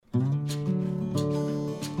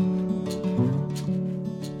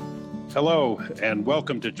Hello, and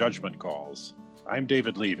welcome to Judgment Calls. I'm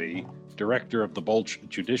David Levi, director of the Bolch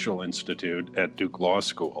Judicial Institute at Duke Law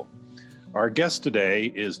School. Our guest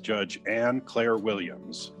today is Judge Anne Claire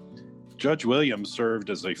Williams. Judge Williams served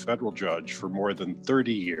as a federal judge for more than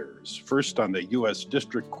 30 years, first on the U.S.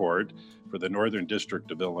 District Court for the Northern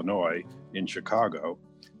District of Illinois in Chicago,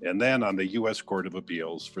 and then on the U.S. Court of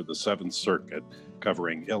Appeals for the Seventh Circuit,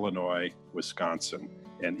 covering Illinois, Wisconsin,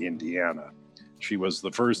 and Indiana. She was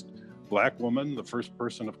the first Black woman, the first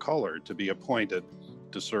person of color to be appointed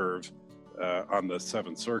to serve on the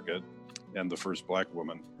Seventh Circuit, and the first Black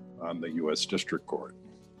woman on the U.S. District Court.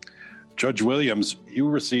 Judge Williams, you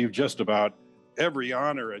received just about every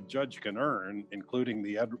honor a judge can earn, including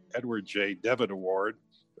the Edward J. Devitt Award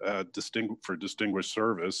for Distinguished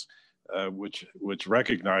Service, which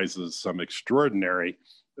recognizes some extraordinary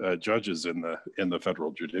judges in the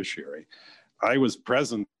federal judiciary. I was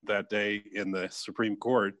present that day in the Supreme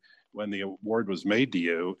Court when the award was made to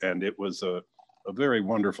you, and it was a very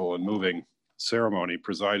wonderful and moving ceremony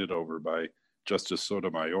presided over by Justice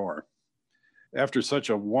Sotomayor. After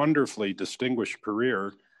such a wonderfully distinguished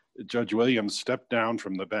career, Judge Williams stepped down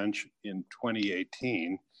from the bench in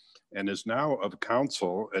 2018 and is now of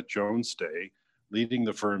counsel at Jones Day, leading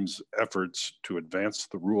the firm's efforts to advance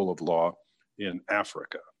the rule of law in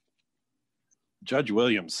Africa. Judge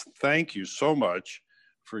Williams, thank you so much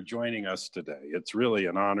for joining us today. It's really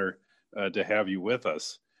an honor to have you with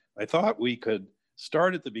us. I thought we could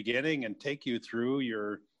start at the beginning and take you through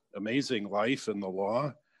your amazing life in the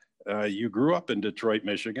law. You grew up in Detroit,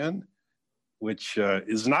 Michigan, which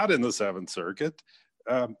is not in the Seventh Circuit.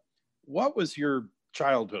 What was your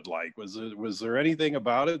childhood like? Was there anything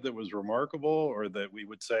about it that was remarkable, or that we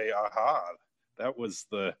would say, aha, that was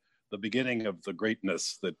the beginning of the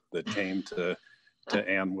greatness that came to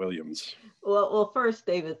Anne Williams? Well, first,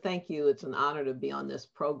 David, thank you. It's an honor to be on this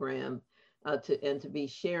program and to be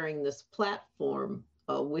sharing this platform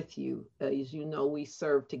with you. As you know, we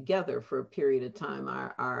served together for a period of time.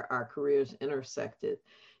 Our careers intersected,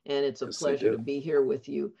 and it's a pleasure to be here with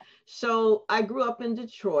you. So I grew up in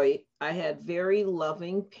Detroit. I had very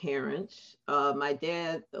loving parents. My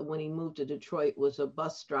dad, when he moved to Detroit, was a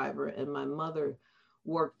bus driver, and my mother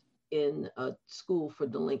worked in a school for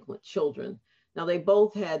delinquent children. Now, they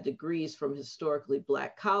both had degrees from historically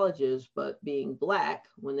Black colleges, but being Black,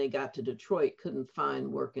 when they got to Detroit, couldn't find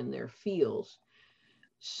work in their fields.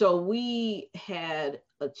 So we had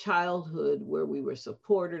a childhood where we were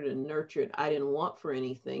supported and nurtured. I didn't want for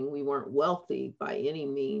anything. We weren't wealthy by any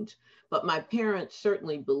means, but my parents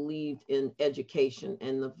certainly believed in education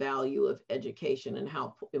and the value of education and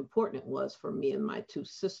how important it was for me and my two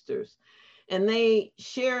sisters. And they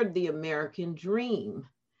shared the American dream.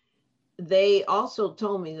 They also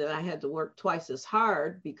told me that I had to work twice as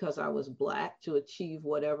hard because I was Black to achieve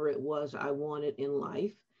whatever it was I wanted in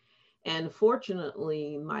life. And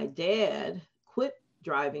fortunately, my dad quit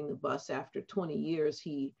driving the bus after 20 years.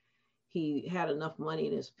 He had enough money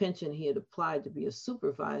in his pension. He had applied to be a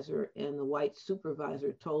supervisor, and the white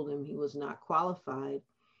supervisor told him he was not qualified,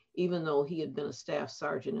 even though he had been a staff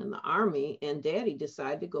sergeant in the Army. And Daddy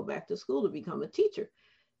decided to go back to school to become a teacher.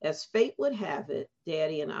 As fate would have it,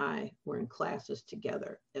 Daddy and I were in classes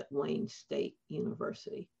together at Wayne State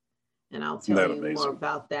University. And I'll tell you more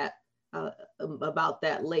about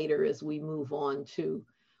that later as we move on to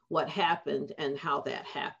what happened and how that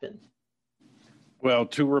happened. Well,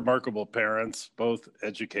 two remarkable parents, both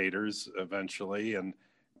educators eventually, and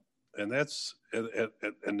that's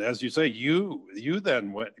and as you say, you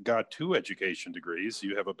then got two education degrees.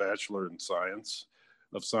 You have a Bachelor in Science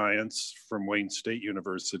from Wayne State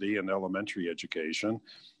University in elementary education.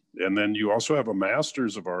 And then you also have a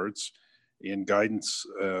Master's of Arts in guidance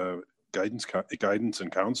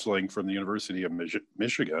and counseling from the University of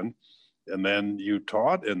Michigan. And then you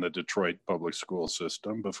taught in the Detroit public school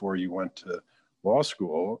system before you went to law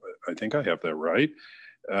school. I think I have that right.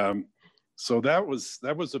 So that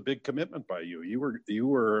was a big commitment by you. You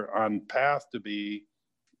were on path to be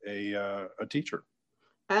a teacher.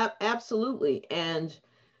 Absolutely. And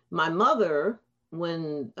my mother,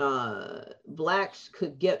 when Blacks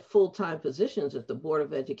could get full-time positions at the Board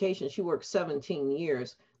of Education, she worked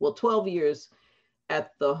 12 years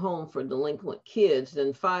at the home for delinquent kids,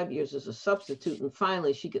 then 5 years as a substitute. And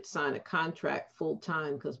finally, she could sign a contract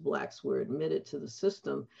full-time because Blacks were admitted to the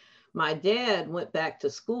system. My dad went back to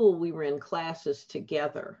school. We were in classes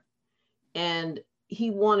together. And he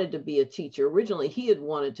wanted to be a teacher. Originally, he had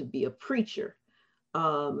wanted to be a preacher.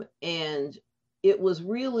 And it was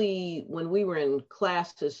really when we were in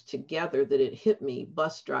classes together that it hit me: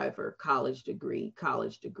 bus driver, college degree,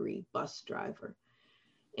 bus driver.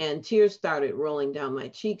 And tears started rolling down my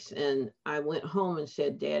cheeks. And I went home and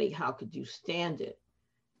said, Daddy, how could you stand it?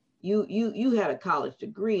 You had a college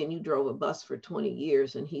degree and you drove a bus for 20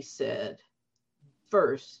 years. And he said,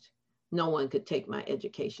 first, no one could take my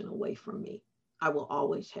education away from me. I will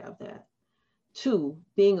always have that. Two,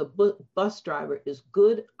 being a bus driver is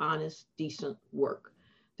good, honest, decent work.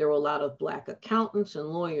 There were a lot of Black accountants and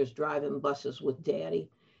lawyers driving buses with Daddy,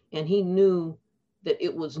 and he knew that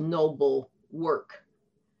it was noble work.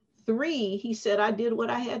 Three, he said, I did what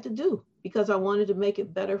I had to do because I wanted to make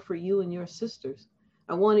it better for you and your sisters.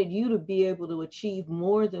 I wanted you to be able to achieve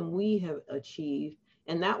more than we have achieved.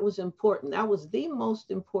 And that was important. That was the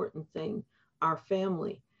most important thing, our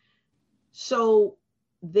family. So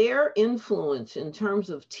their influence in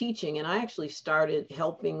terms of teaching, and I actually started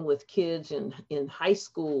helping with kids in high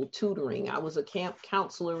school tutoring. I was a camp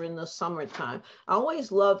counselor in the summertime. I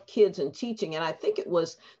always loved kids and teaching, and I think it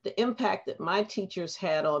was the impact that my teachers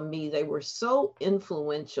had on me. They were so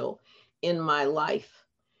influential in my life.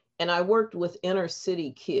 And I worked with inner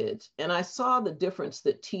city kids, and I saw the difference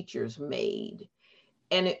that teachers made.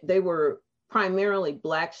 And they were primarily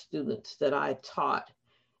Black students that I taught.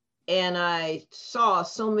 And I saw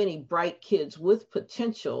so many bright kids with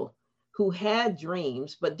potential who had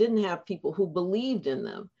dreams, but didn't have people who believed in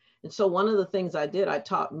them. And so one of the things I did, I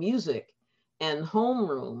taught music and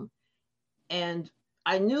homeroom. And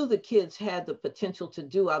I knew the kids had the potential to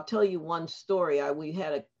do. I'll tell you one story. We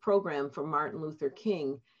had a program for Martin Luther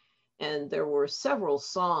King, and there were several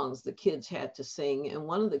songs the kids had to sing. And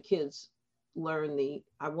one of the kids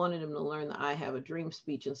I wanted him to learn the I Have a Dream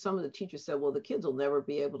speech. And some of the teachers said, well, the kids will never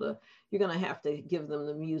be able to, you're going to have to give them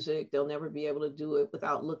the music. They'll never be able to do it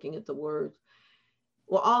without looking at the words.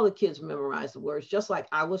 Well, all the kids memorized the words, just like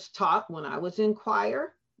I was taught when I was in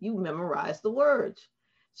choir, you memorize the words.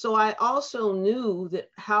 So I also knew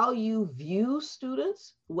that how you view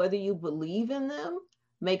students, whether you believe in them,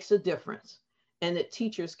 makes a difference, and that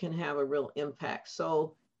teachers can have a real impact.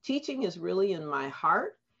 So teaching is really in my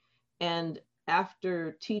heart. And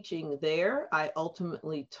after teaching there, I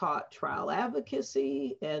ultimately taught trial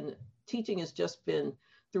advocacy, and teaching has just been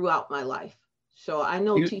throughout my life. So I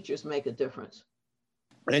know teachers make a difference.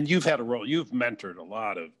 And you've had a role, you've mentored a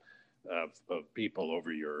lot of people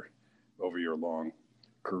over your long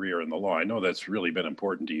career in the law. I know that's really been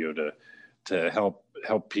important to you to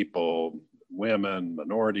help people, women,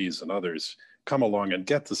 minorities, and others come along and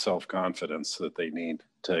get the self-confidence that they need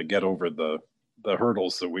to get over the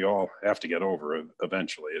hurdles that we all have to get over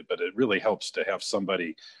eventually. But it really helps to have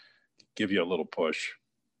somebody give you a little push.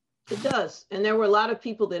 It does. And there were a lot of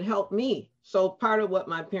people that helped me. So part of what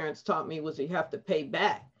my parents taught me was you have to pay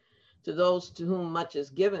back. To those to whom much is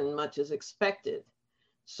given, much is expected.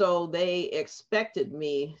 So they expected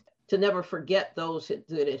me to never forget those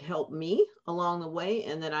that had helped me along the way,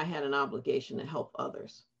 and that I had an obligation to help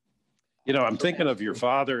others. You know, I'm thinking of your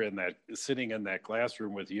father sitting in that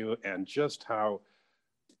classroom with you, and just how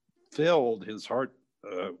filled his heart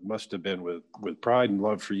must have been with pride and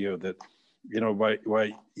love for you. That, you know,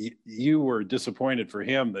 why you were disappointed for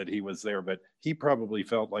him that he was there, but he probably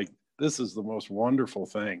felt like this is the most wonderful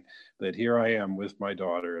thing, that here I am with my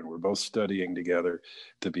daughter, and we're both studying together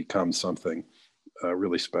to become something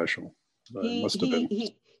really special.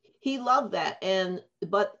 He loved that,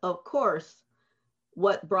 but of course,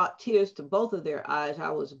 what brought tears to both of their eyes,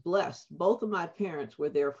 I was blessed. Both of my parents were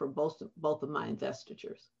there for both of my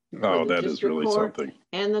investitures. Oh, that is really something.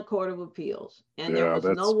 And the Court of Appeals. And there was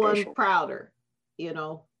no one prouder. You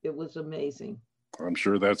know, it was amazing. I'm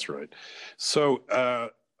sure that's right. So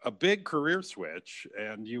a big career switch,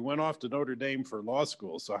 and you went off to Notre Dame for law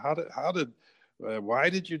school. So why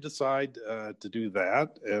did you decide to do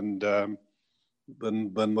that? And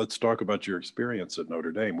then let's talk about your experience at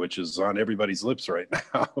Notre Dame, which is on everybody's lips right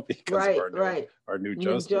now because of our new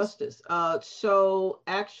justice. So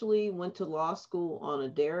actually went to law school on a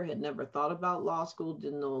dare, had never thought about law school,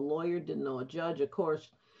 didn't know a lawyer, didn't know a judge. Of course,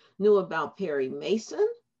 knew about Perry Mason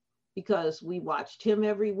because we watched him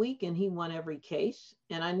every week and he won every case.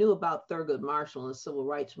 And I knew about Thurgood Marshall and the civil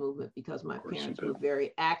rights movement because my parents were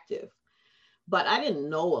very active. But I didn't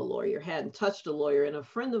know a lawyer, hadn't touched a lawyer. And a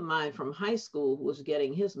friend of mine from high school who was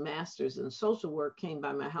getting his master's in social work came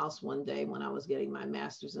by my house one day when I was getting my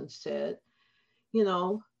master's and said, you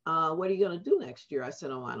know, what are you going to do next year? I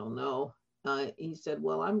said, oh, I don't know. He said,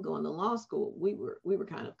 well, I'm going to law school. We were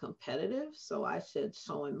kind of competitive. So I said,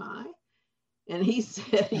 so am I. And he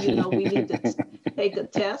said, you know, we need to take a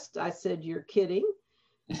test. I said, you're kidding.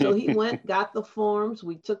 So he went, got the forms.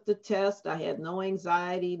 We took the test. I had no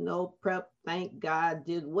anxiety, no prep. Thank God,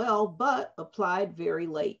 did well, but applied very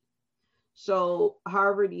late. So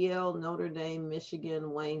Harvard, Yale, Notre Dame,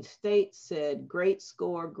 Michigan, Wayne State said, great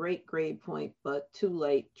score, great grade point, but too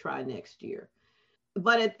late, try next year.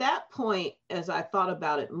 But at that point, as I thought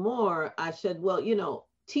about it more, I said, well,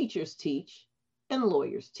 teachers teach and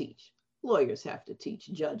lawyers teach. Lawyers have to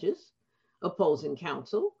teach judges, opposing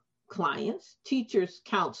counsel, clients, teachers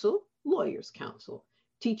counsel, lawyers counsel.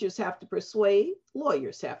 Teachers have to persuade,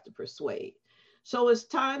 lawyers have to persuade. So as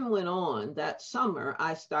time went on that summer,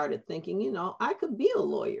 I started thinking, I could be a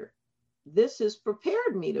lawyer. This has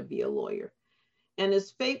prepared me to be a lawyer. And as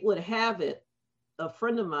fate would have it, a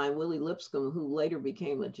friend of mine, Willie Lipscomb, who later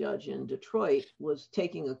became a judge in Detroit, was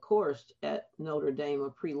taking a course at Notre Dame, a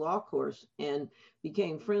pre-law course, and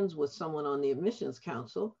became friends with someone on the admissions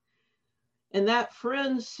council. And that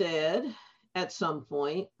friend said, at some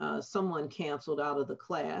point, someone canceled out of the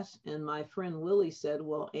class. And my friend Willie said,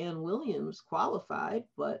 well, Ann Williams qualified,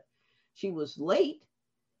 but she was late.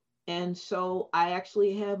 And so I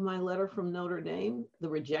actually have my letter from Notre Dame, the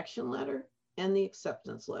rejection letter and the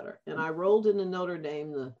acceptance letter. And I rolled into Notre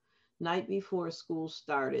Dame the night before school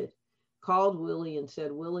started, called Willie and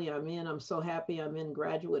said, Willie, I'm in. I'm so happy I'm in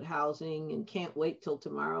graduate housing and can't wait till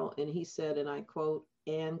tomorrow. And he said, and I quote,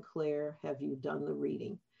 Ann Claire, have you done the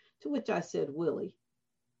reading? To which I said, Willie,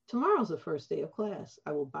 tomorrow's the first day of class.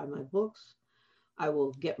 I will buy my books. I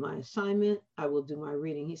will get my assignment. I will do my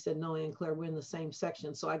reading. He said, no, Ann Claire, we're in the same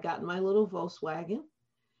section. So I got in my little Volkswagen,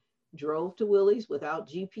 drove to Willie's without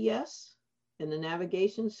GPS and the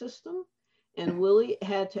navigation system. And Willie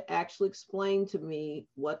had to actually explain to me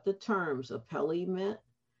what the terms appellee meant,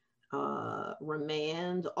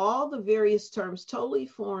 remand, all the various terms, totally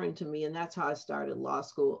foreign to me. And that's how I started law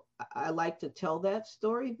school. I like to tell that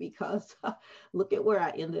story because look at where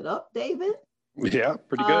I ended up, David. Yeah,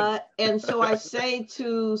 pretty good. And so I say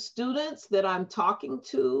to students that I'm talking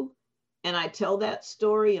to, and I tell that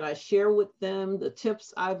story and I share with them the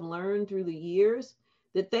tips I've learned through the years,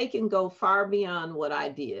 that they can go far beyond what I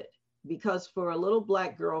did. Because for a little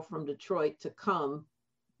Black girl from Detroit to come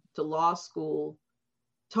to law school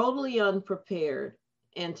totally unprepared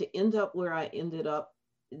and to end up where I ended up,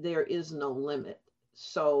 there is no limit.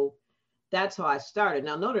 So that's how I started.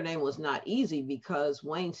 Now, Notre Dame was not easy because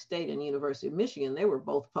Wayne State and University of Michigan, they were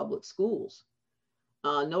both public schools.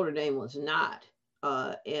 Notre Dame was not.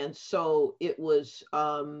 And so it was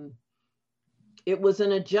an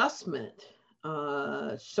adjustment.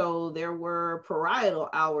 So there were parietal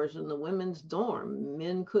hours in the women's dorm.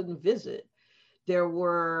 Men couldn't visit. There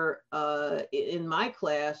were, in my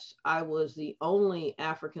class, I was the only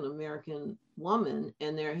African-American woman,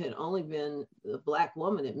 and there had only been a Black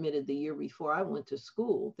woman admitted the year before I went to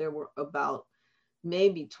school. There were about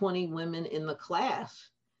maybe 20 women in the class.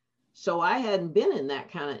 So I hadn't been in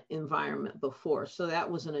that kind of environment before. So that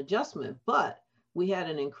was an adjustment. But we had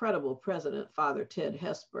an incredible president, Father Ted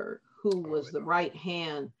Hesburgh, who was the right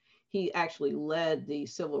hand. He actually led the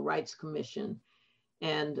Civil Rights Commission.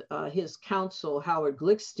 And his counsel, Howard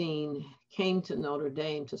Glickstein, came to Notre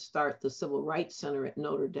Dame to start the Civil Rights Center at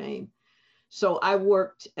Notre Dame. So I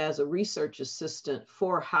worked as a research assistant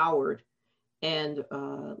for Howard and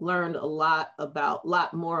learned a lot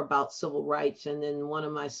more about civil rights. And then one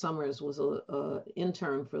of my summers was an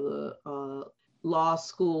intern for the law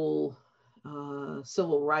school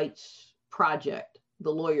civil rights project, the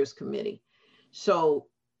Lawyers Committee. So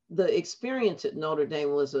the experience at Notre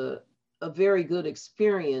Dame was a very good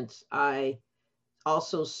experience. I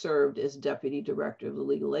also served as deputy director of the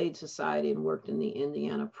Legal Aid Society and worked in the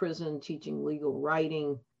Indiana prison teaching legal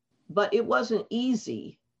writing, but it wasn't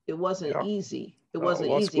easy. It wasn't easy. It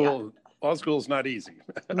wasn't easy. Law school is not easy.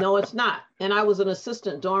 No, it's not. And I was an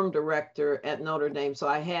assistant dorm director at Notre Dame, so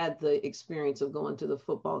I had the experience of going to the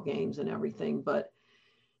football games and everything, but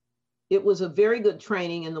it was a very good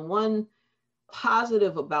training. And the one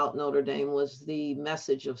positive about Notre Dame was the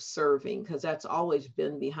message of serving, because that's always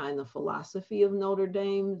been behind the philosophy of Notre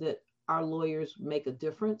Dame, that our lawyers make a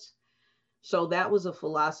difference. So that was a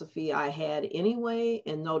philosophy I had anyway,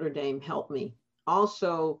 and Notre Dame helped me.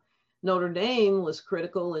 Also, Notre Dame was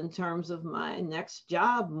critical in terms of my next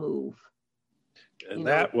job move. And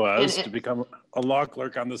that was to become a law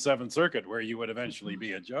clerk on the Seventh Circuit, where you would eventually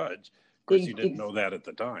be a judge. Of course, you didn't know that at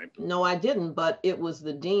the time. No, I didn't, but it was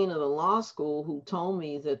the dean of the law school who told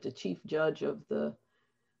me that the chief judge of the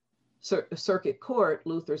circuit court,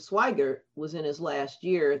 Luther Swigert, was in his last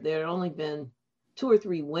year. There had only been 2 or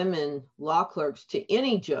 3 women law clerks to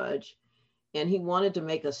any judge, and he wanted to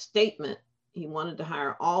make a statement. He wanted to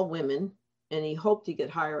hire all women, and he hoped he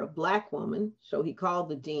could hire a Black woman. So he called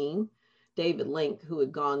the dean, David Link, who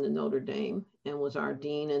had gone to Notre Dame and was our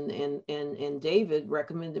dean, and David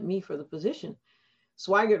recommended me for the position.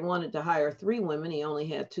 Swigert wanted to hire 3 women. He only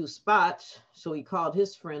had 2 spots. So he called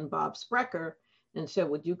his friend Bob Sprecher and said,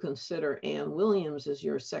 would you consider Ann Williams as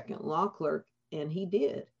your second law clerk? And he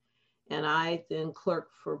did. And I then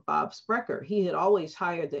clerked for Bob Sprecher. He had always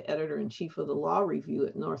hired the editor-in-chief of the Law Review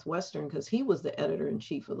at Northwestern because he was the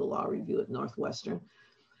editor-in-chief of the Law Review at Northwestern.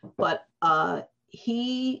 But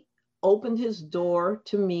he opened his door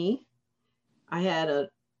to me. I had a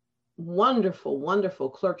wonderful, wonderful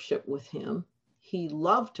clerkship with him. He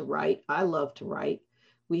loved to write. I loved to write.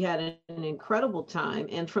 We had an incredible time.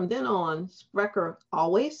 And from then on, Sprecher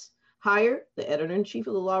always hired the editor-in-chief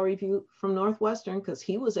of the Law Review from Northwestern because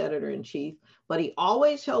he was editor-in-chief, but he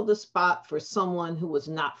always held the spot for someone who was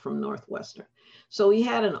not from Northwestern. So he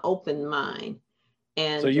had an open mind.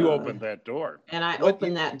 And so you opened that door. And I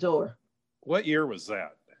opened that door. What year was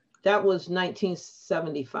that? That was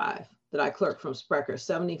 1975 that I clerked from Sprecher,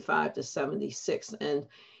 75 to 76. And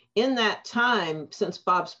in that time, since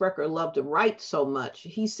Bob Sprecher loved to write so much,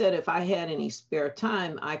 he said if I had any spare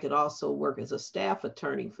time, I could also work as a staff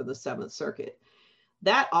attorney for the Seventh Circuit.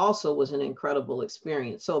 That also was an incredible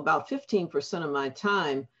experience. So about 15% of my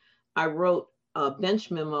time, I wrote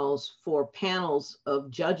bench memos for panels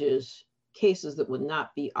of judges, cases that would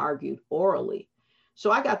not be argued orally.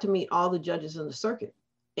 So I got to meet all the judges in the circuit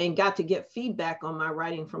and got to get feedback on my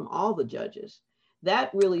writing from all the judges.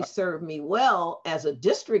 That really served me well as a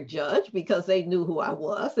district judge because they knew who I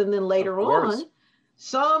was. And then later on,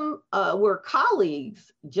 some were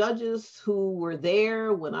colleagues, judges who were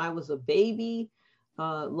there when I was a baby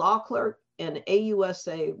law clerk, and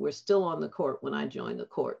AUSA were still on the court when I joined the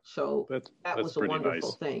court. So that was a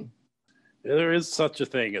wonderful thing. There is such a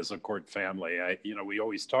thing as a court family. We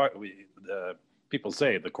always talk, people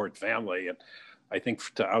say the court family, and I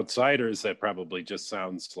think to outsiders, that probably just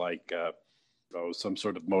sounds like some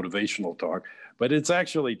sort of motivational talk, but it's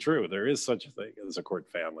actually true. There is such a thing as a court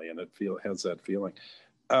family, and it has that feeling.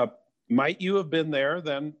 Might you have been there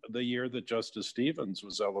then the year that Justice Stevens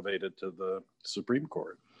was elevated to the Supreme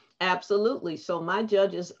Court? Absolutely. So my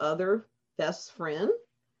judge's other best friend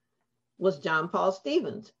was John Paul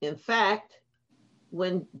Stevens. In fact,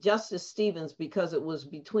 when Justice Stevens, because it was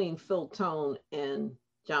between Phil Tone and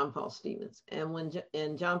John Paul Stevens. And when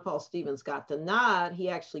John Paul Stevens got the nod, he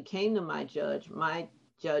actually came to my judge. My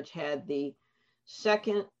judge had the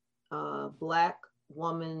second Black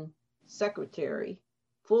woman secretary,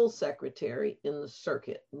 full secretary in the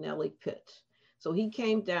circuit, Nellie Pitts. So he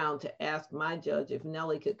came down to ask my judge if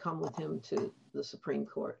Nellie could come with him to the Supreme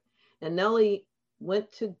Court. And Nellie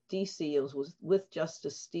went to DC and was with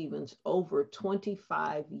Justice Stevens over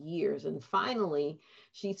 25 years. And finally,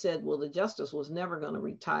 she said, well, the justice was never going to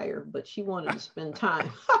retire, but she wanted to spend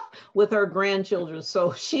time with her grandchildren.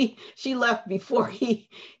 So she left before he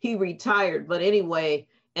retired. But anyway,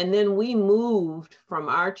 and then we moved from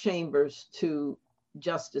our chambers to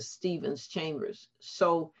Justice Stevens' chambers.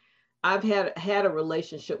 So I've had a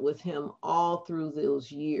relationship with him all through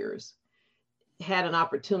those years. Had an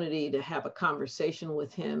opportunity to have a conversation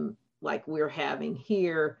with him like we're having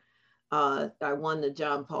here. I won the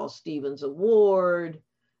John Paul Stevens Award,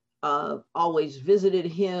 always visited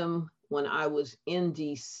him when I was in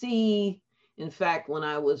DC. In fact, when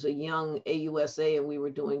I was a young AUSA and we were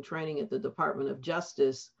doing training at the Department of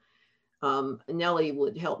Justice, Nellie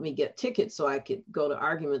would help me get tickets so I could go to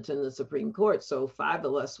arguments in the Supreme Court. So 5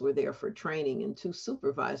 of us were there for training and 2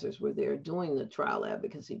 supervisors were there doing the trial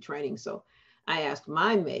advocacy training. So I asked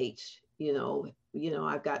my mates,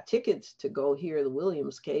 I've got tickets to go hear the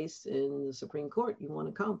Williams case in the Supreme Court. You want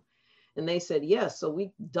to come? And they said, yes. So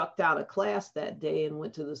we ducked out of class that day and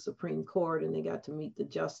went to the Supreme Court, and they got to meet the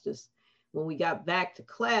justice. When we got back to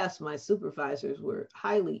class, my supervisors were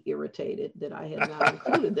highly irritated that I had not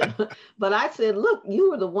included them. But I said, look,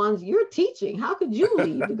 you were the ones you're teaching. How could you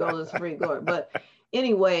leave to go to the Supreme Court? But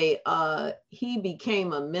anyway, he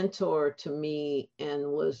became a mentor to me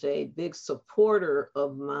and was a big supporter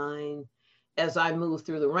of mine as I moved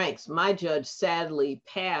through the ranks. My judge sadly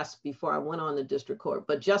passed before I went on the district court,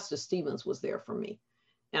 but Justice Stevens was there for me.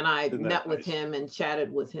 And I met with him and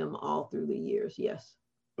chatted with him all through the years. Yes.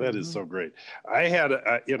 That is so great. I had,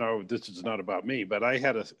 this is not about me, but I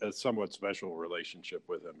had a somewhat special relationship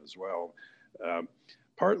with him as well.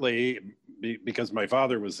 Partly because my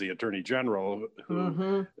father was the Attorney General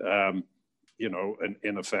who,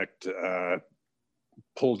 in effect,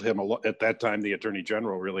 pulled him at that time. The Attorney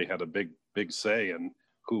General really had a big say in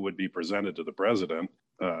who would be presented to the president.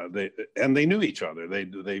 They knew each other.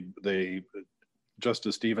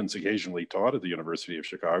 Justice Stevens occasionally taught at the University of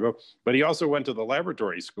Chicago, but he also went to the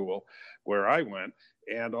laboratory school where I went.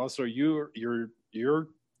 And also your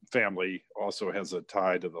family also has a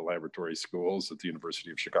tie to the laboratory schools at the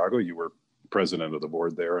University of Chicago. You were president of the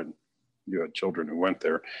board there, and you had children who went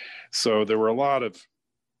there. So there were a lot of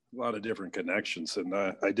different connections, and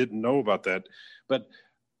I didn't know about that. But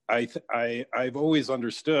I've always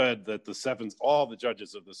understood that all the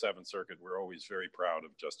judges of the Seventh Circuit were always very proud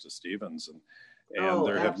of Justice Stevens, and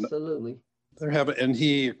absolutely. And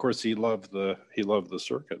he, of course, he loved the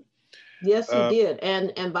circuit. Yes, he did.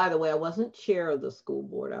 And by the way, I wasn't chair of the school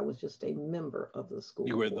board. I was just a member of the school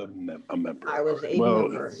board. You were a member. I was a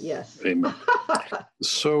member, yes. A member.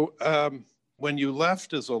 So when you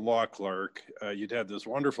left as a law clerk, you'd had this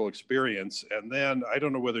wonderful experience. And then I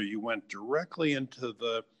don't know whether you went directly into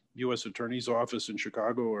the U.S. Attorney's office in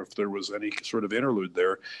Chicago or if there was any sort of interlude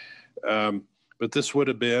there. But this would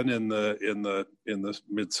have been in the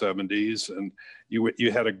mid 70s, and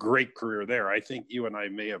you had a great career there. I think you and I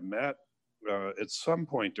may have met at some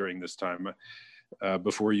point during this time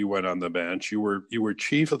before you went on the bench. You were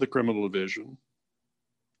chief of the criminal division,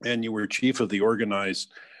 and you were chief of the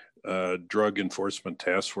organized drug enforcement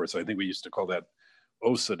task force. I think we used to call that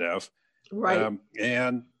OCDF. Right.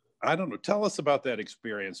 And I don't know. Tell us about that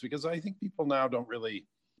experience, because I think people now don't really.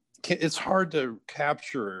 It's hard to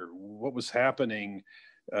capture what was happening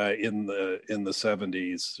in the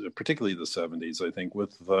 70s, particularly the 70s, I think,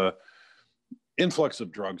 with the influx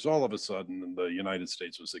of drugs. All of a sudden, the United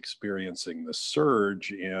States was experiencing the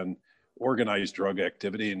surge in organized drug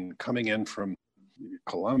activity and coming in from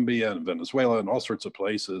Colombia and Venezuela and all sorts of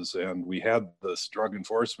places. And we had this Drug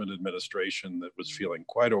Enforcement Administration that was feeling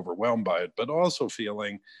quite overwhelmed by it, but also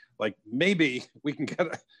feeling like maybe we can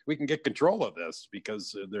get control of this,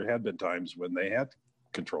 because there had been times when they had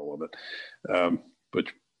control of it, but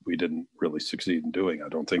we didn't really succeed in doing, I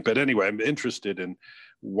don't think. But anyway, I'm interested in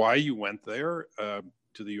why you went there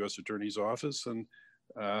to the U.S. Attorney's Office, and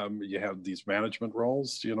you have these management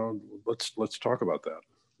roles. Let's talk about that.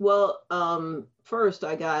 Well, first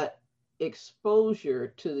I got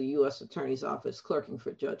exposure to the U.S. Attorney's Office clerking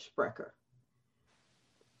for Judge Sprecher.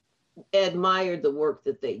 Admired the work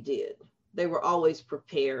that they did. They were always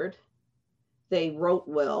prepared. They wrote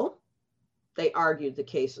well. They argued the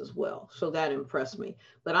cases well. So that impressed me.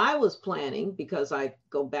 But I was planning, because I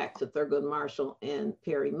go back to Thurgood Marshall and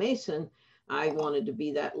Perry Mason, I wanted to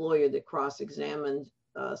be that lawyer that cross-examined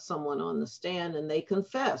someone on the stand and they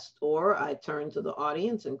confessed, or I turned to the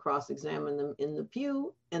audience and cross-examined them in the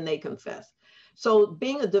pew and they confessed. So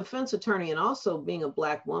being a defense attorney and also being a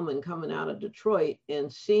Black woman coming out of Detroit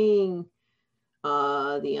and seeing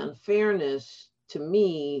the unfairness to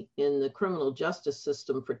me in the criminal justice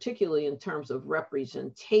system, particularly in terms of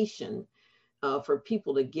representation, for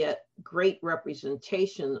people to get great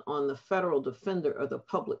representation on the federal defender or the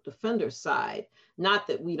public defender side. Not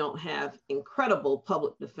that we don't have incredible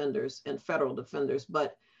public defenders and federal defenders,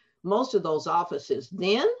 but most of those offices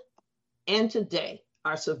then and today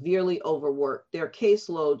are severely overworked. Their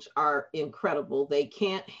caseloads are incredible. They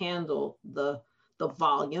can't handle the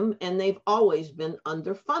volume, and they've always been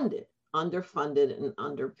underfunded and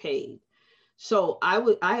underpaid. So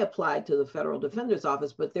I applied to the Federal Defender's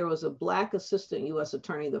Office, but there was a Black assistant U.S.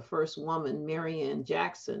 attorney, the first woman, Mary Ann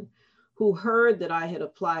Jackson, who heard that I had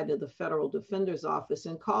applied to the Federal Defender's Office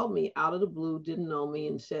and called me out of the blue, didn't know me,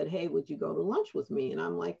 and said, "Hey, would you go to lunch with me?" And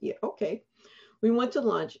I'm like, "Yeah, okay." We went to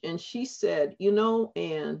lunch, and she said,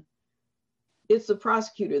 "Ann, it's the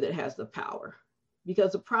prosecutor that has the power,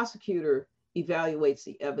 because the prosecutor evaluates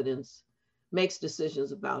the evidence, makes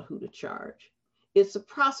decisions about who to charge. It's the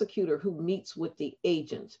prosecutor who meets with the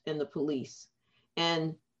agents and the police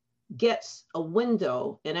and gets a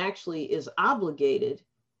window and actually is obligated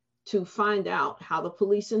to find out how the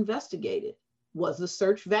police investigated. Was the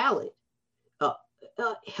search valid?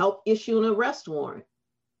 Help issue an arrest warrant.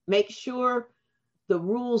 Make sure the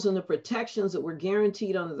rules and the protections that were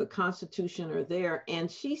guaranteed under the Constitution are there."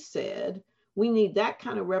 And she said, we need that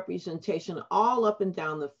kind of representation all up and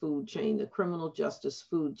down the food chain, the criminal justice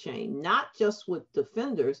food chain, not just with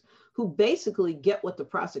defenders who basically get what the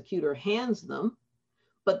prosecutor hands them,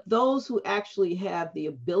 but those who actually have the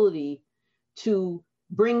ability to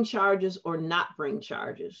bring charges or not bring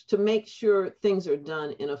charges, to make sure things are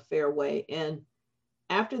done in a fair way. And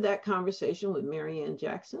after that conversation with Mary Ann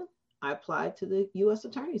Jackson, I applied to the U.S.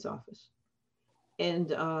 Attorney's Office. And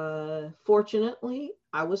fortunately,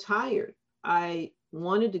 I was hired. I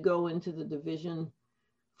wanted to go into the division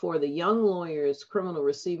for the young lawyers, criminal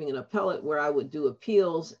receiving and appellate, where I would do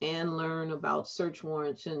appeals and learn about search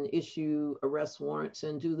warrants and issue arrest warrants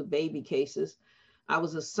and do the baby cases. I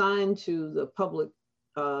was assigned to the public,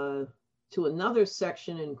 to another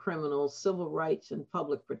section in criminal, civil rights and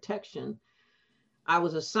public protection. I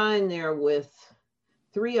was assigned there with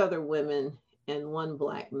three other women, and one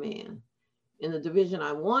Black man. In the division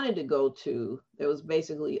I wanted to go to, there was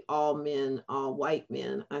basically all men, all white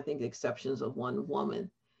men, I think exceptions of one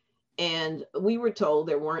woman. And we were told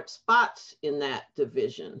there weren't spots in that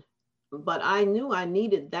division. But I knew I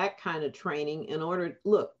needed that kind of training in order.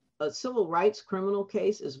 Look, a civil rights criminal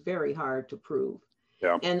case is very hard to prove,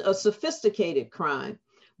 Yeah. and a sophisticated crime.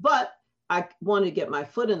 But I wanted to get my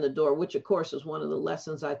foot in the door, which of course is one of the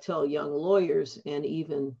lessons I tell young lawyers and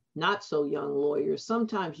even not so young lawyers.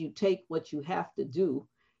 Sometimes you take what you have to do,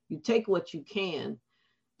 you take what you can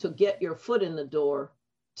to get your foot in the door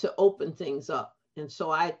to open things up. And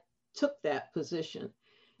so I took that position.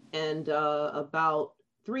 And about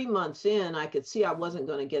 3 months in, I could see I wasn't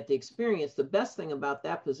going to get the experience. The best thing about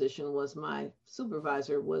that position was my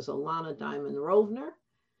supervisor was Alana Diamond Rovner.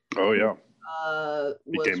 Oh, yeah. Was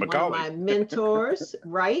one of my mentors,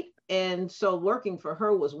 right? And so working for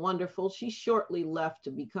her was wonderful. She shortly left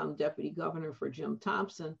to become deputy governor for Jim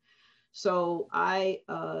Thompson. So I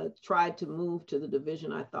tried to move to the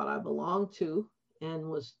division I thought I belonged to and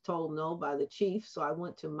was told no by the chief. So I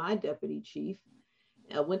went to my deputy chief.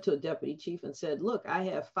 I went to a deputy chief and said, look, I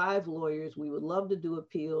have 5 lawyers. We would love to do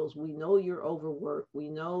appeals. We know you're overworked. We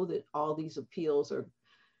know that all these appeals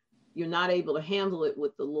you're not able to handle it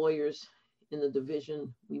with the lawyers in the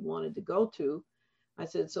division we wanted to go to. I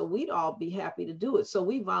said, so we'd all be happy to do it. So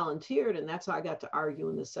we volunteered, and that's how I got to argue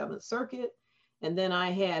in the 7th Circuit. And then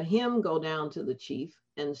I had him go down to the chief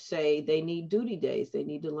and say, they need duty days. They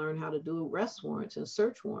need to learn how to do arrest warrants and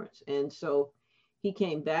search warrants. And so he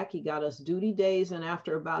came back, he got us duty days. And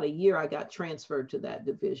after about a year, I got transferred to that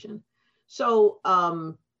division. So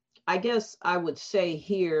I guess I would say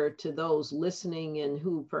here to those listening and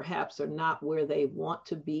who perhaps are not where they want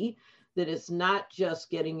to be, that it's not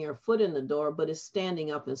just getting your foot in the door, but it's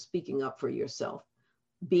standing up and speaking up for yourself,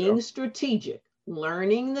 being strategic,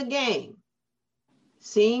 learning the game,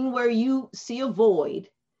 seeing where you see a void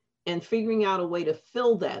and figuring out a way to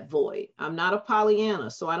fill that void. I'm not a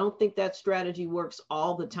Pollyanna, so I don't think that strategy works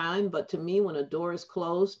all the time. But to me, when a door is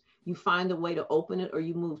closed, you find a way to open it or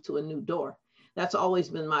you move to a new door. That's always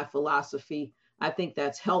been my philosophy. I think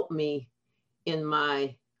that's helped me in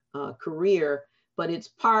my career, but it's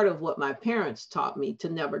part of what my parents taught me, to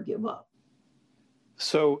never give up.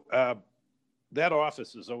 So that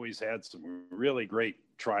office has always had some really great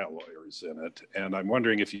trial lawyers in it. And I'm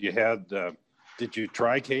wondering if you had, did you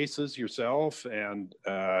try cases yourself? And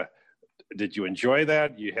did you enjoy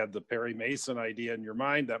that? You had the Perry Mason idea in your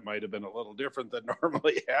mind. That might have been a little different than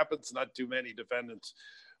normally happens. Not too many defendants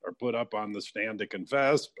are put up on the stand to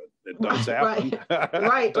confess, but it does happen.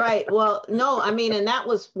 Right. Well, no, I mean, and that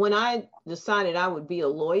was when I decided I would be a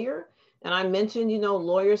lawyer. And I mentioned,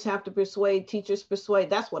 lawyers have to persuade, teachers persuade.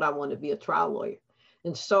 That's what I wanted to be, a trial lawyer.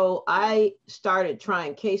 And so I started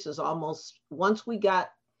trying cases almost once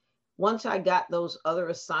I got those other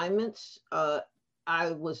assignments,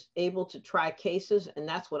 I was able to try cases. And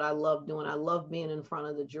that's what I love doing. I love being in front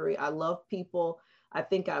of the jury. I love people. I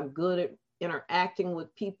think I'm good at interacting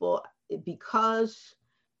with people, because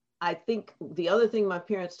I think the other thing my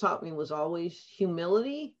parents taught me was always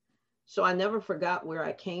humility. So I never forgot where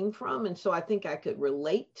I came from. And so I think I could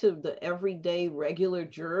relate to the everyday regular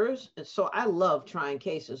jurors. And so I love trying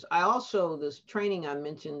cases. I also, this training I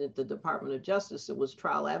mentioned at the Department of Justice, it was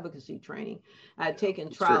trial advocacy training. I had taken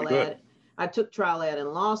I took trial ad in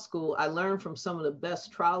law school. I learned from some of the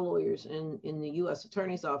best trial lawyers in the U.S.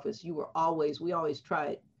 Attorney's Office. We always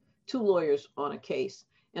tried 2 lawyers on a case,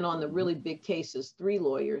 and on the really big cases, 3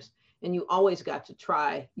 lawyers. And you always got to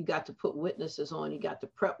try, you got to put witnesses on, you got to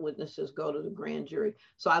prep witnesses, go to the grand jury.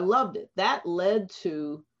 So I loved it. That led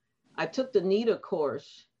to, I took the NETA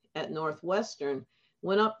course at Northwestern,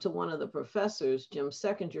 went up to one of the professors, Jim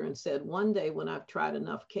Seckinger, and said, one day when I've tried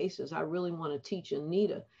enough cases, I really want to teach in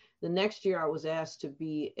NETA. The next year I was asked to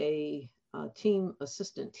be a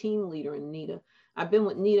assistant team leader in NETA. I've been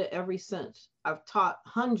with NETA ever since. I've taught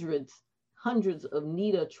hundreds of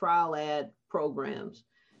NETA trial ad programs,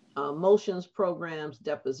 motions programs,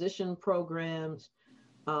 deposition programs.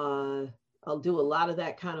 I'll do a lot of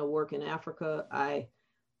that kind of work in Africa. I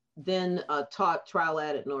then taught trial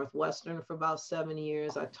ad at Northwestern for about 7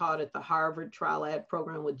 years. I taught at the Harvard trial ad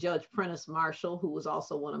program with Judge Prentice Marshall, who was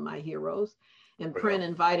also one of my heroes. And Prent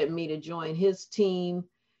invited me to join his team.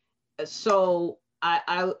 So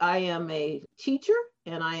I am a teacher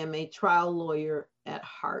and I am a trial lawyer at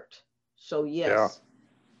heart. So yes,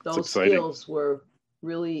 those skills were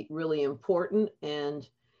really, really important. And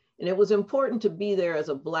it was important to be there as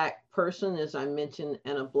a Black person, as I mentioned,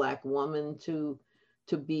 and a Black woman to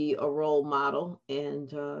be a role model.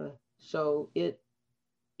 And so it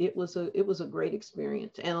it was a great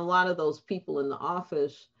experience. And a lot of those people in the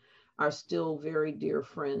office are still very dear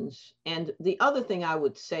friends. And the other thing I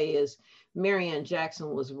would say is Marianne Jackson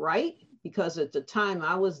was right, because at the time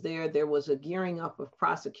I was there, there was a gearing up of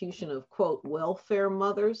prosecution of, quote, welfare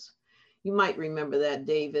mothers. You might remember that,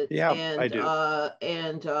 David. Yeah, I do.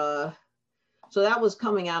 So that was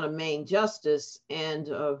coming out of Maine Justice. And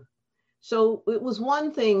so it was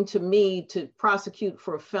one thing to me to prosecute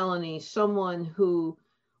for a felony someone who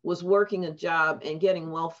was working a job and getting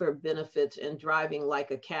welfare benefits and driving like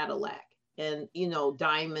a Cadillac and, you know,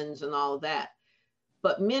 diamonds and all of that.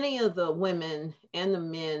 But many of the women and the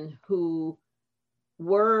men who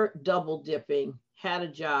were double dipping, had a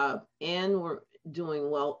job, and were doing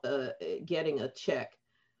well, getting a check,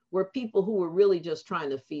 were people who were really just trying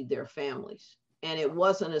to feed their families. And it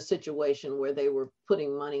wasn't a situation where they were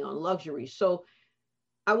putting money on luxury. So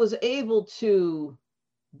I was able to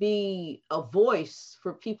be a voice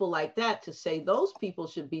for people like that to say those people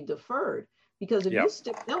should be deferred, because if you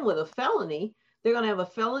stick them with a felony, they're going to have a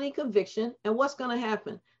felony conviction. And what's going to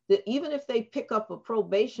happen? That even if they pick up a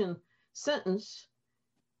probation sentence,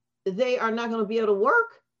 they are not going to be able to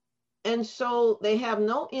work. And so they have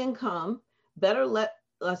no income. Better let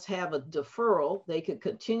us have a deferral. They could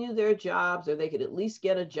continue their jobs, or they could at least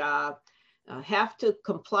get a job, have to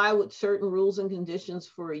comply with certain rules and conditions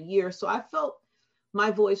for a year. So I felt my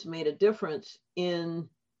voice made a difference in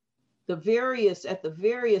at the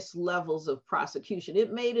various levels of prosecution.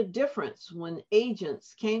 It made a difference when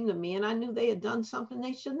agents came to me and I knew they had done something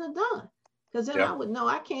they shouldn't have done, because then I would know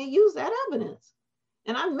I can't use that evidence.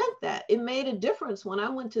 And I meant that. It made a difference when I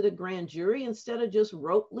went to the grand jury. Instead of just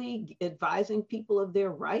rotely advising people of their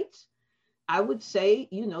rights, I would say,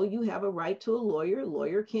 you know, you have a right to a lawyer. A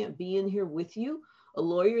lawyer can't be in here with you. A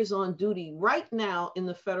lawyer is on duty right now in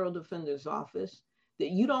the federal defender's office that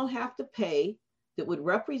you don't have to pay, that would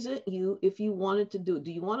represent you if you wanted to do.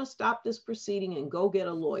 Do you want to stop this proceeding and go get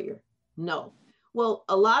a lawyer? No. Well,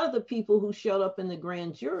 a lot of the people who showed up in the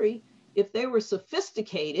grand jury, if they were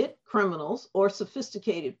sophisticated criminals or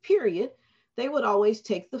sophisticated period, they would always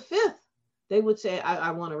take the fifth. They would say,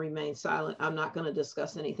 I want to remain silent. I'm not going to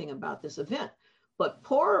discuss anything about this event. But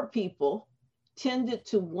poorer people tended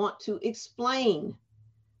to want to explain.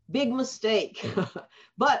 Big mistake.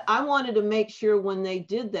 But I wanted to make sure when they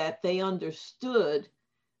did that, they understood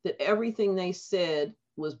that everything they said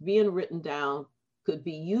was being written down, could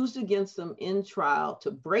be used against them in trial,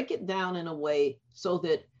 to break it down in a way so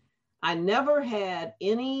that I never had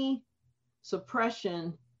any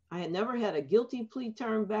suppression. I had never had a guilty plea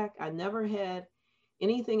turned back. I never had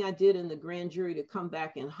anything I did in the grand jury to come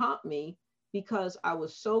back and haunt me, because I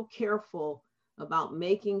was so careful about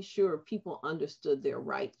making sure people understood their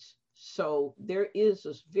rights. So there is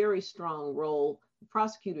this very strong role.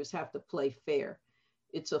 Prosecutors have to play fair.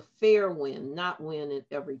 It's a fair win, not win at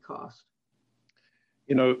every cost.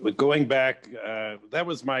 You know, going back, that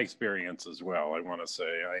was my experience as well. I want to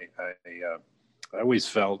say, I always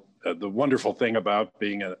felt the wonderful thing about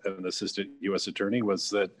being an assistant U.S. attorney was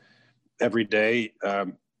that every day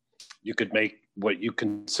you could make what you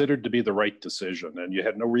considered to be the right decision, and you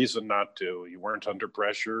had no reason not to. You weren't under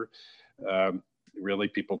pressure. Really,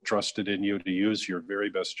 people trusted in you to use your very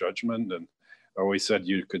best judgment, and I always said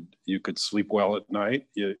you could sleep well at night.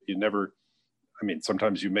 You never, I mean,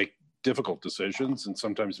 sometimes you make difficult decisions, and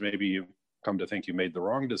sometimes maybe you come to think you made the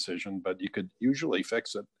wrong decision, but you could usually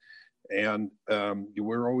fix it. And you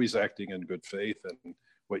were always acting in good faith and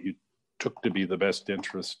what you took to be the best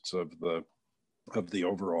interests of the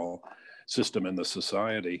overall system in the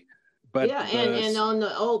society. But yeah, and on the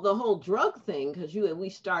whole drug thing, because we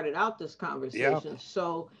started out this conversation. Yeah.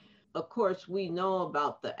 So of course we know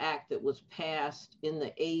about the act that was passed in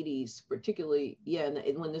the 80s, particularly,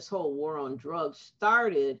 when this whole war on drugs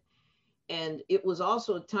started. And it was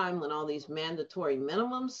also a time when all these mandatory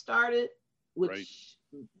minimums started, which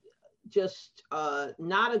just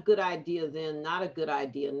not a good idea then, not a good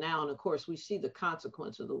idea now. And of course, we see the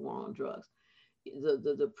consequence of the war on drugs.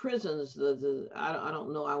 The prisons, I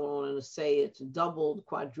don't know, I want to say it's doubled,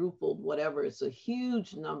 quadrupled, whatever. It's a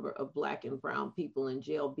huge number of Black and brown people in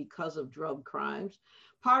jail because of drug crimes.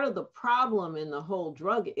 Part of the problem in the whole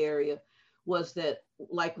drug area was that,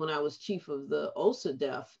 like when I was chief of the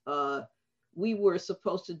OSADEF, we were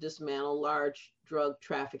supposed to dismantle large drug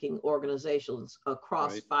trafficking organizations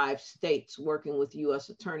across 5 states, working with U.S.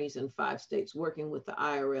 attorneys in 5 states, working with the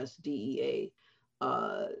IRS, DEA,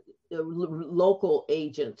 local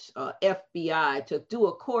agents, FBI, to do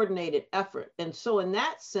a coordinated effort. And so in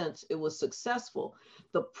that sense, it was successful.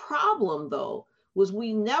 The problem, though, was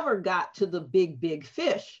we never got to the big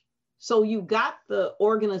fish. So you got the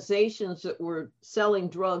organizations that were selling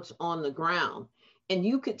drugs on the ground, and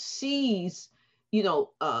you could seize,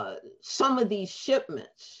 some of these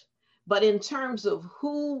shipments. But in terms of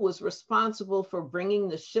who was responsible for bringing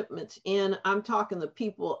the shipments in, I'm talking the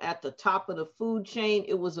people at the top of the food chain.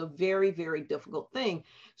 It was a very, very difficult thing.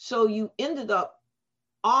 So you ended up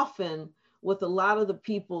often with a lot of the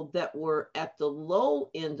people that were at the low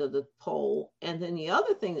end of the pole. And then the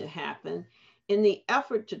other thing that happened in the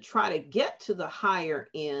effort to try to get to the higher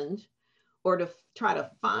end or to try to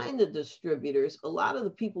find the distributors, a lot of the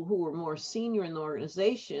people who were more senior in the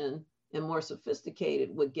organization and more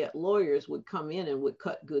sophisticated would get lawyers, would come in and would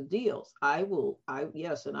cut good deals.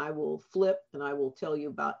 Yes, and I will flip and I will tell you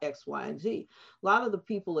about X, Y, and Z. A lot of the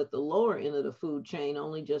people at the lower end of the food chain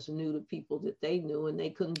only just knew the people that they knew and they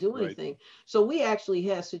couldn't do anything. Right. So we actually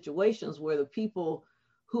had situations where the people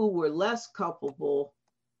who were less culpable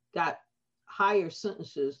got higher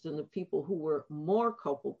sentences than the people who were more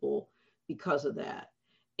culpable because of that.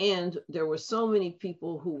 And there were so many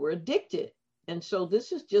people who were addicted. And so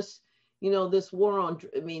this is just, this war on,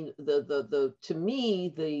 to me,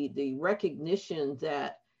 the recognition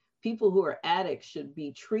that people who are addicts should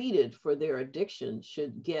be treated for their addiction,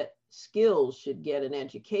 should get skills, should get an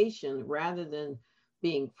education rather than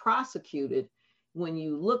being prosecuted. When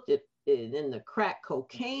you looked at in the crack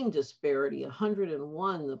cocaine disparity,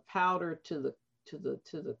 101, the powder to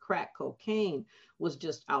the crack cocaine was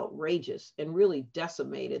just outrageous and really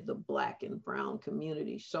decimated the Black and brown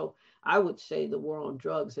community. So I would say the war on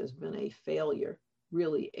drugs has been a failure,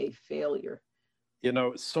 really a failure.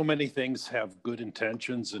 So many things have good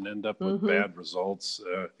intentions and end up with bad results.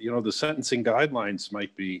 The sentencing guidelines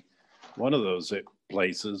might be one of those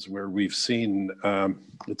places where we've seen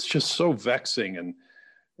it's just so vexing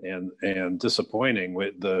and disappointing.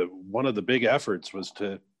 One of the big efforts was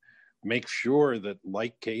to make sure that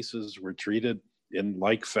like cases were treated in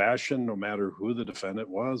like fashion, no matter who the defendant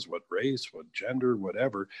was, what race, what gender,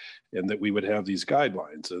 whatever, and that we would have these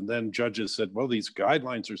guidelines. And then judges said, well, these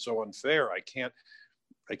guidelines are so unfair, I can't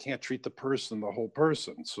treat the person, the whole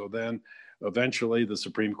person. So then eventually the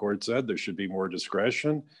Supreme Court said there should be more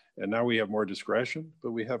discretion, and now we have more discretion,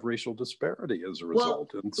 but we have racial disparity as a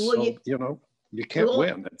result. You can't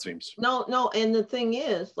win, it seems. No. And the thing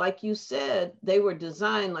is, like you said, they were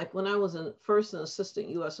designed, like when I was first an assistant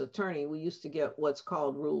U.S. attorney, we used to get what's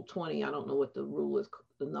called Rule 20. I don't know what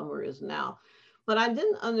the number is now. But I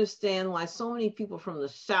didn't understand why so many people from the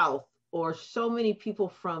South or so many people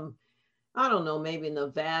from, I don't know, maybe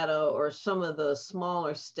Nevada or some of the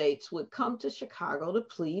smaller states would come to Chicago to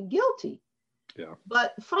plead guilty. Yeah.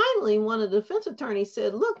 But finally, one of the defense attorneys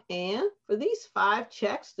said, look, Ann, for these 5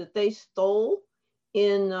 checks that they stole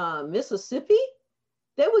in Mississippi,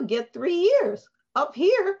 they would get 3 years. Up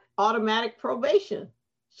here, automatic probation.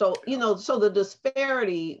 So, so the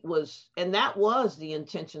disparity was, and that was the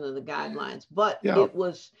intention of the guidelines, but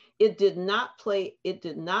it did not play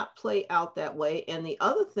out that way. And the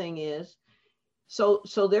other thing is,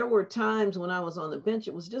 so there were times when I was on the bench,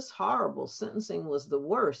 it was just horrible. Sentencing was the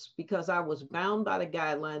worst because I was bound by the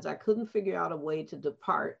guidelines. I couldn't figure out a way to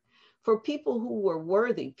depart. For people who were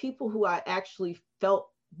worthy, people who I actually felt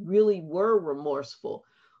really were remorseful,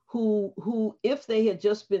 who if they had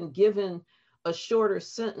just been given a shorter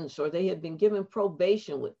sentence or they had been given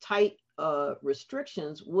probation with tight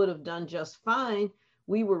restrictions, would have done just fine.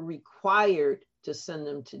 We were required to send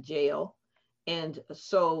them to jail. And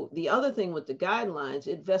so the other thing with the guidelines,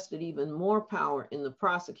 it vested even more power in the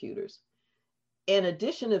prosecutors. In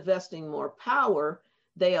addition to vesting more power,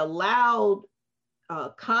 they allowed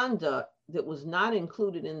conduct that was not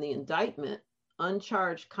included in the indictment,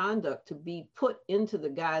 uncharged conduct, to be put into the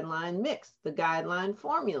guideline mix, the guideline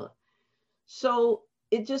formula. So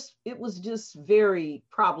it was just very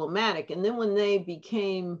problematic. And then when they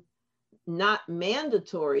became not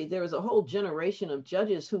mandatory, there was a whole generation of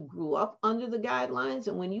judges who grew up under the guidelines.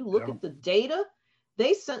 And when you look at the data,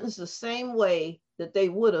 they sentenced the same way that they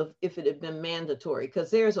would have if it had been mandatory,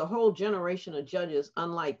 because there's a whole generation of judges,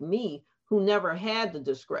 unlike me, who never had the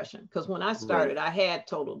discretion. Because when I started, I had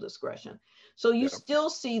total discretion. So you still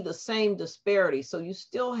see the same disparity. So you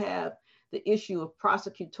still have the issue of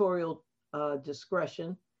prosecutorial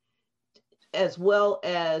discretion, as well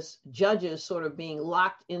as judges sort of being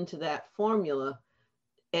locked into that formula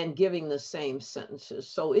and giving the same sentences.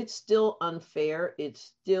 So it's still unfair. It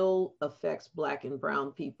still affects Black and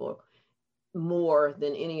brown people more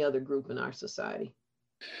than any other group in our society.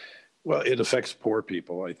 Well, it affects poor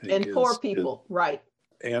people, I think. And poor people, right.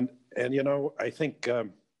 And I think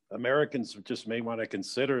Americans just may want to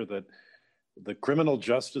consider that the criminal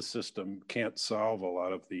justice system can't solve a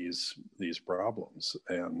lot of these problems,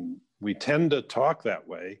 and we tend to talk that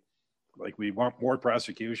way, like we want more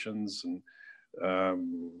prosecutions, and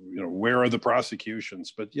where are the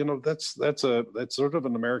prosecutions? But that's sort of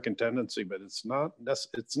an American tendency, but it's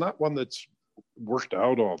not one that's worked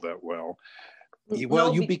out all that well.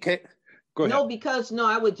 Well, you became. Go ahead. No,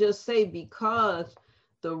 I would just say, because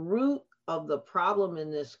the root of the problem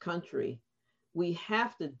in this country, we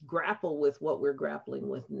have to grapple with what we're grappling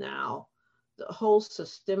with now. The whole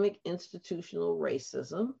systemic institutional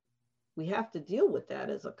racism. We have to deal with that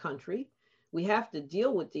as a country. We have to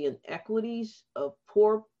deal with the inequities of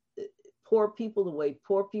poor people, the way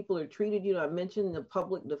poor people are treated. I mentioned the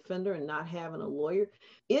public defender and not having a lawyer.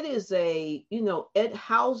 It is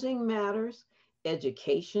housing matters,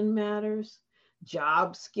 education matters,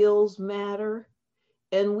 job skills matter.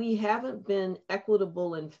 And we haven't been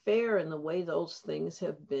equitable and fair in the way those things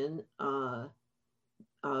have been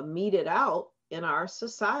meted out in our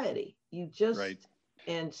society. Right.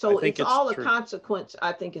 And so it's all a consequence.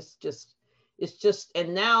 I think it's just,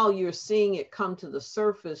 and now you're seeing it come to the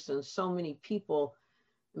surface, and so many people,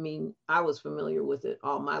 I was familiar with it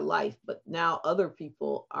all my life, but now other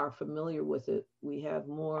people are familiar with it. We have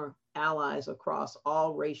more allies across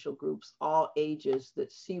all racial groups, all ages,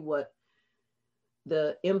 that see what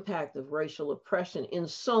the impact of racial oppression in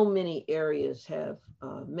so many areas have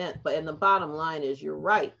meant. And the bottom line is, you're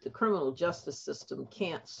right, the criminal justice system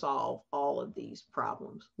can't solve all of these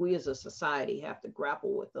problems. We as a society have to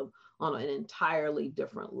grapple with them on an entirely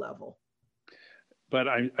different level. But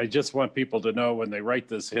I just want people to know, when they write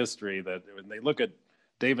this history, that when they look at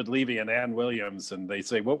David Levy and Ann Williams and they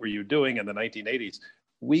say, what were you doing in the 1980s?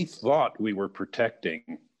 We thought we were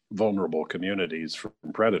protecting vulnerable communities from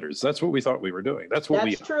predators. That's what we thought we were doing. That's what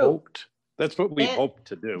we hoped. That's what we hoped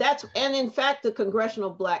to do. And in fact, the Congressional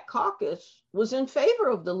Black Caucus was in favor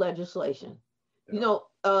of the legislation.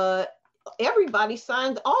 Yeah. Everybody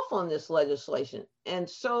signed off on this legislation. And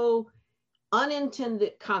so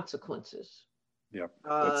unintended consequences. Yeah,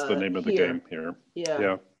 that's the name of the game here.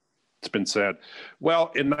 Yeah. It's been sad.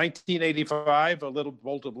 Well, in 1985, a little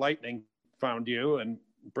bolt of lightning found you, and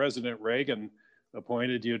President Reagan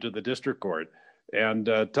appointed you to the district court. And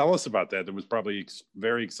tell us about that. It was probably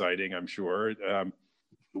very exciting, I'm sure.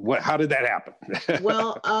 How did that happen?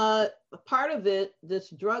 Well, part of it, this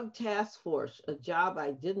drug task force, a job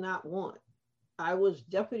I did not want. I was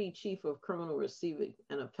deputy chief of criminal receiving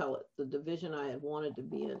and appellate, the division I had wanted to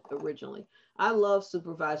be in originally. I loved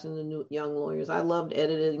supervising the new young lawyers. I loved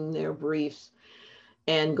editing their briefs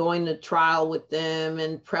and going to trial with them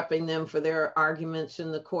and prepping them for their arguments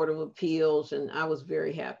in the Court of Appeals. And I was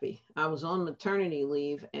very happy. I was on maternity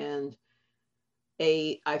leave, and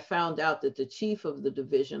I found out that the chief of the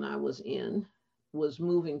division I was in was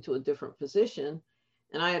moving to a different position.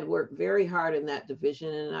 And I had worked very hard in that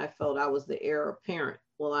division, and I felt I was the heir apparent.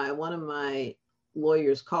 Well, one of my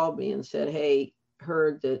lawyers called me and said, hey,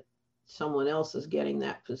 heard that someone else is getting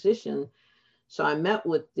that position. So I met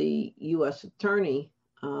with the U.S. attorney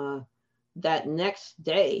that next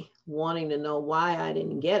day, wanting to know why I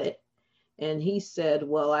didn't get it. And he said,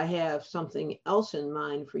 well, I have something else in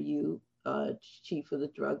mind for you, chief of the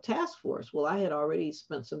drug task force. Well, I had already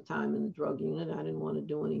spent some time in the drug unit. I didn't want to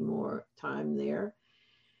do any more time there.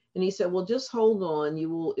 And he said, well, just hold on.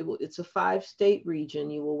 It's a 5-state region.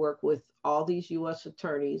 You will work with all these U.S.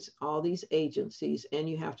 attorneys, all these agencies, and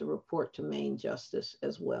you have to report to Main Justice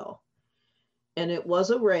as well. And it was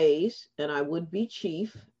a raise, and I would be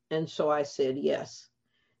chief. And so I said yes,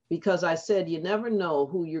 because I said, you never know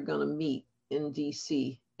who you're going to meet in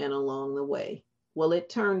D.C. and along the way. Well, it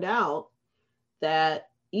turned out that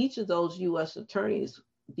each of those U.S. attorneys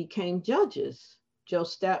became judges. Joe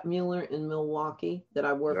Stattmuller in Milwaukee, that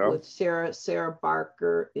I worked with, Sarah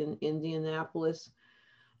Barker in Indianapolis,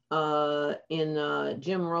 in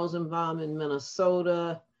Jim Rosenbaum in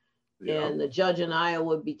Minnesota, and the judge in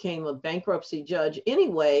Iowa became a bankruptcy judge.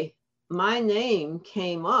 Anyway, my name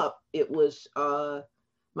came up.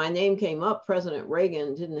 My name came up. President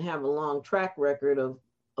Reagan didn't have a long track record of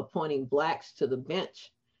appointing Blacks to the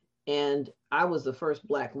bench. And I was the first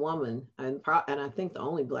Black woman, and I think the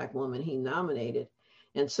only Black woman he nominated.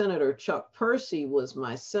 And Senator Chuck Percy was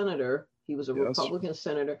my senator. He was a Republican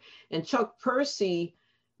senator. And Chuck Percy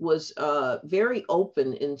was very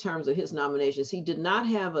open in terms of his nominations. He did not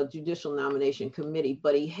have a judicial nomination committee,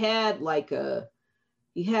 but he had like an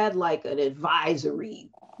advisory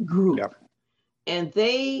group. Yep. And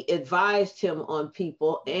they advised him on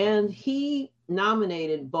people, and he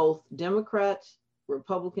nominated both Democrats,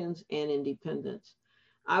 Republicans, and independents.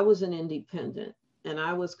 I was an independent, and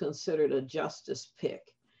I was considered a justice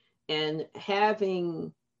pick. And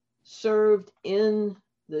having served in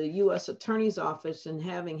the U.S. Attorney's Office and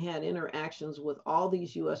having had interactions with all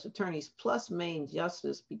these U.S. attorneys, plus Main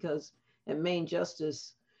Justice, because at Main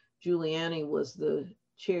Justice, Giuliani was the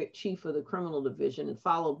chief of the criminal division, and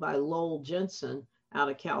followed by Lowell Jensen out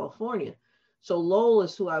of California. So Lowell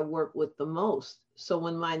is who I work with the most. So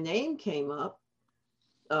when my name came up,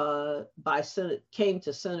 came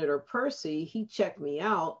to Senator Percy, he checked me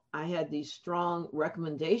out. I had these strong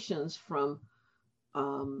recommendations from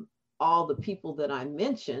all the people that I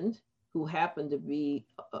mentioned who happened to be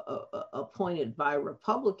appointed by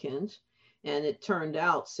Republicans. And it turned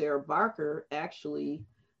out Sarah Barker actually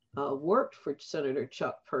worked for Senator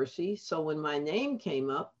Chuck Percy. So when my name came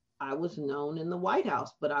up, I was known in the White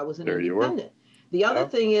House, but I was an independent. The other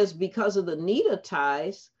thing is, because of the NITA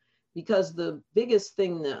ties, because the biggest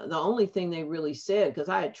thing, the only thing they really said, because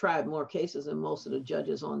I had tried more cases than most of the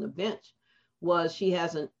judges on the bench, was she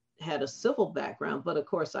hasn't had a civil background. But of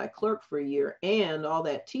course, I clerked for a year, and all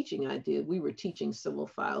that teaching I did, we were teaching civil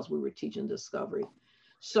files, we were teaching discovery.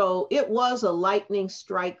 So it was a lightning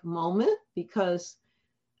strike moment, because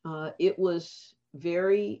it was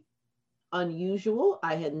very unusual.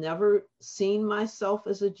 I had never seen myself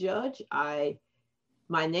as a judge.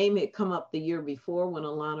 My name had come up the year before when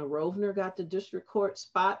Alana Rovner got the district court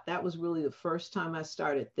spot. That was really the first time I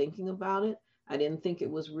started thinking about it. I didn't think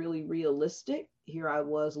it was really realistic. Here I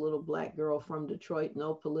was, little Black girl from Detroit,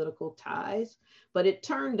 no political ties. But it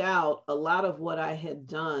turned out a lot of what I had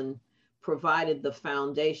done provided the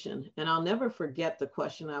foundation. And I'll never forget the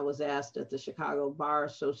question I was asked at the Chicago Bar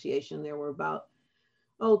Association. There were about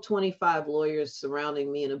 25 lawyers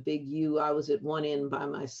surrounding me in a big U. I was at one end by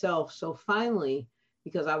myself. So finally,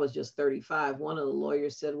 because I was just 35, one of the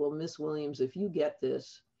lawyers said, well, Miss Williams, if you get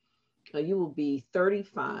this, you will be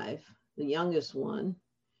 35, the youngest one,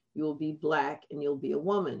 you will be Black, and you'll be a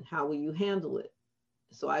woman. How will you handle it?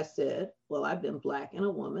 So I said, well, I've been Black and a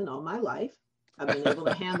woman all my life. I've been able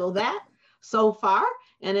to handle that so far.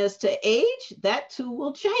 And as to age, that too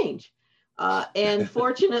will change. And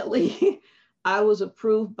fortunately, I was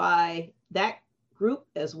approved by that group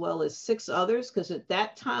as well as 6 others, because at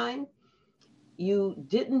that time, you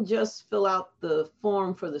didn't just fill out the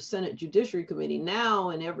form for the Senate Judiciary Committee. Now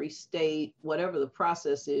in every state, whatever the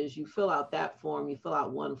process is, you fill out that form, you fill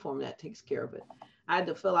out one form, that takes care of it. I had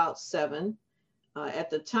to fill out 7. At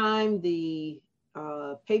the time the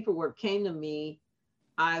paperwork came to me,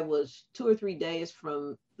 I was 2 or 3 days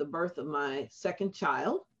from the birth of my second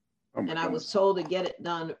child. And I was told to get it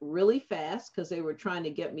done really fast because they were trying to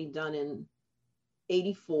get me done in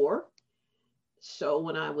 84. So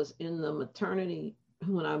when I was in the maternity,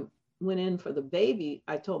 when I went in for the baby,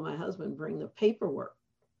 I told my husband, bring the paperwork.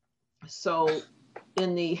 So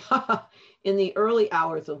in the in the early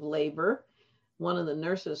hours of labor, one of the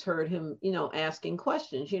nurses heard him, asking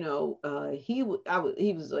questions. He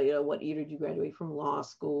was like, what year did you graduate from law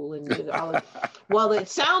school? And well, it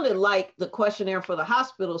sounded like the questionnaire for the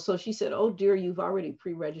hospital. So she said, oh dear, you've already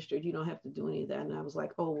pre-registered. You don't have to do any of that. And I was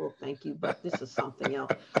like, oh, well, thank you, but this is something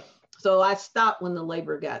else. So I stopped when the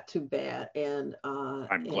labor got too bad. And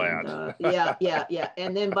I'm glad. Yeah.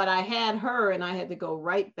 And then, but I had her, and I had to go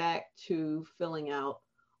right back to filling out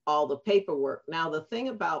all the paperwork. Now, the thing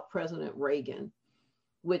about President Reagan,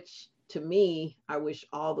 which to me, I wish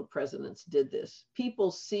all the presidents did this. People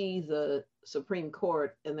see the Supreme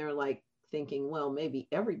Court and they're like thinking, well, maybe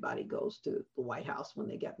everybody goes to the White House when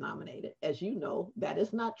they get nominated. As you know, that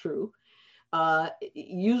is not true.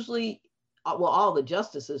 Usually, well, all the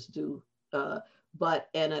justices do, but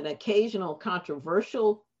an occasional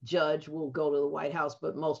controversial judge will go to the White House,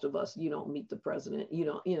 but most of us, you don't meet the president,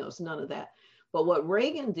 it's none of that. But what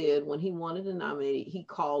Reagan did when he wanted to nominate, he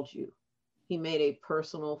called you. He made a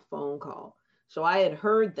personal phone call. So I had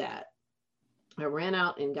heard that. I ran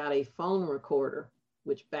out and got a phone recorder,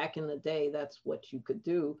 which back in the day, that's what you could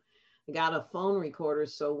do. I got a phone recorder.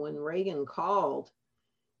 So when Reagan called,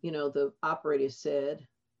 the operator said,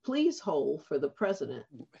 please hold for the president.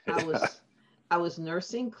 I was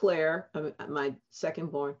nursing Claire, my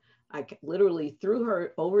second born. I literally threw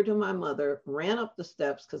her over to my mother, ran up the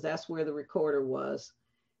steps because that's where the recorder was,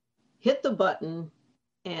 hit the button,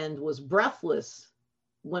 and was breathless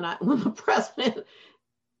when the president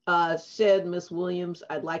said, Miss Williams,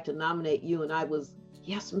 I'd like to nominate you. And I was,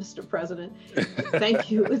 yes, Mr. President, thank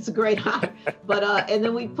you. It's a great honor. But and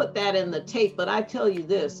then we put that in the tape. But I tell you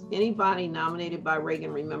this, anybody nominated by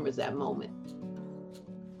Reagan remembers that moment.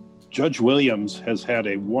 Judge Williams has had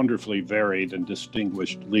a wonderfully varied and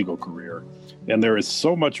distinguished legal career, and there is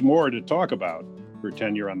so much more to talk about. Her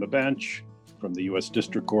tenure on the bench, from the U.S.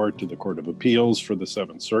 District Court to the Court of Appeals for the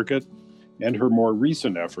Seventh Circuit, and her more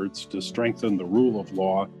recent efforts to strengthen the rule of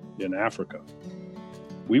law in Africa.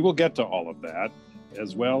 We will get to all of that,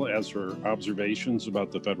 as well as her observations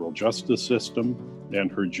about the federal justice system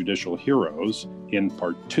and her judicial heroes in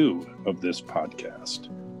part 2 of this podcast.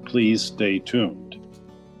 Please stay tuned.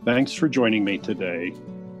 Thanks for joining me today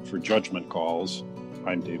for Judgment Calls.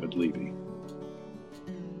 I'm David Levy.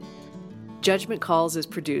 Judgment Calls is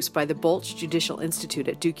produced by the Bolch Judicial Institute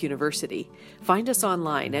at Duke University. Find us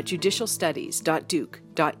online at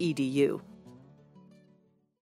judicialstudies.duke.edu.